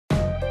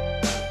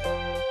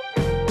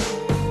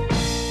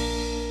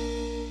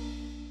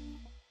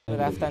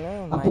Good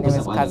afternoon. My name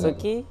is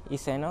Kazuki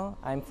Iseno.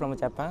 I'm from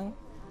Japan.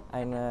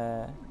 I'm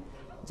a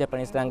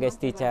Japanese language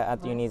teacher at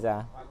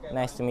UnisZA.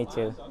 Nice to meet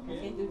you.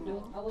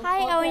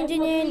 Hi,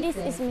 AwaniJr. This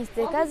is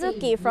Mr.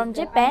 Kazuki from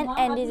Japan,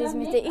 and this is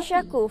Mr.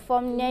 Isyaru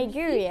from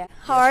Nigeria.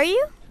 How are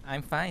you?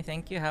 I'm fine,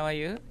 thank you. How are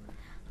you?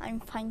 I'm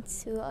fine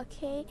too.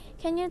 Okay,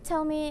 can you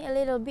tell me a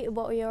little bit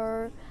about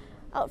your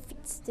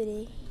outfits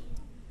today?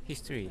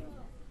 History.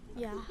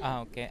 Yeah.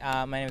 Okay.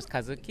 My name is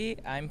Kazuki.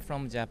 I'm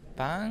from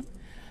Japan.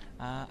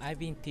 I've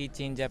been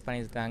teaching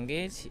Japanese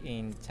language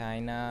in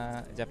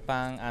China,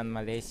 Japan, and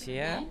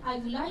Malaysia.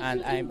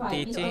 And I'm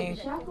teaching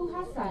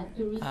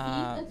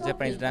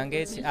Japanese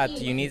language at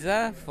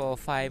UnisZA for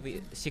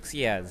 6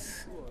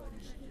 years.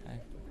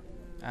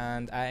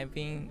 And I've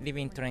been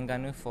living in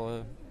Terengganu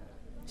for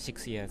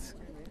 6 years,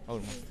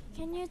 almost.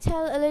 Can you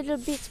tell a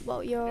little bit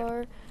about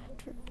your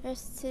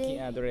dress today?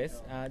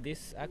 Dress.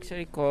 This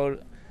actually called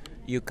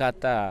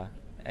yukata.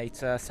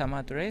 It's a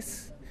summer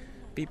dress.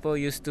 People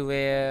used to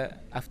wear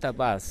after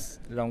bath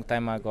long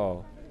time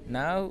ago.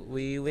 Now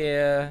we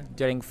wear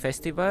during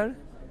festival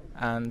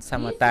and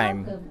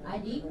summertime.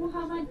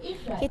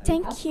 Okay,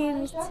 thank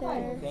you,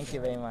 Mr. Thank you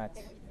very much.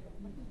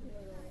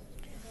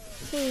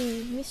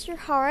 Hey, Mr.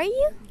 How are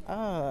you?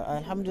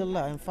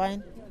 Alhamdulillah, I'm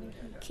fine.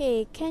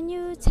 Okay, can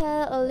you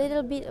tell a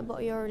little bit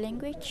about your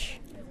language?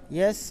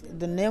 Yes,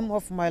 the name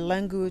of my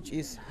language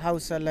is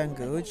Hausa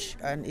language,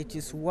 and it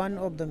is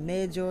one of the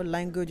major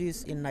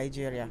languages in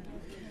Nigeria.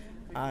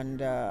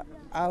 And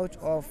out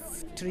of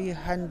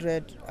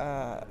 300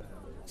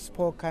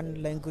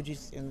 spoken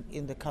languages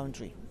in the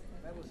country.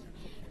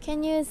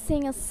 Can you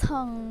sing a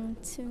song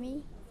to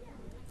me?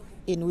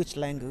 In which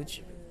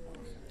language?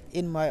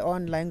 In my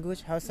own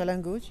language, Hausa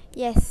language?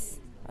 Yes.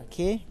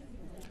 Okay.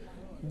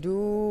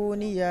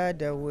 Duniya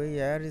da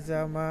wuyar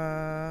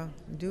zama,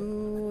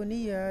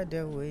 duniya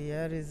da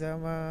wuyar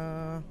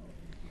zama.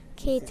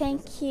 Okay,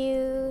 thank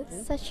you.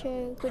 Such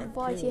a good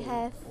voice you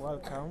have.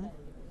 Welcome.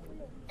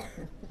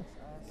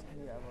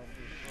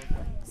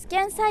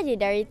 Sekian sahaja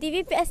dari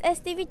TV PSS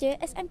TVJ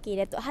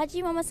SMK Datuk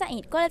Haji Muhammad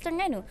Said, Kuala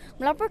Terengganu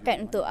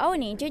melaporkan untuk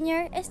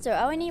AwaniJr Astro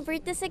AWANI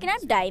berita segenap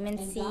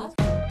dimensi.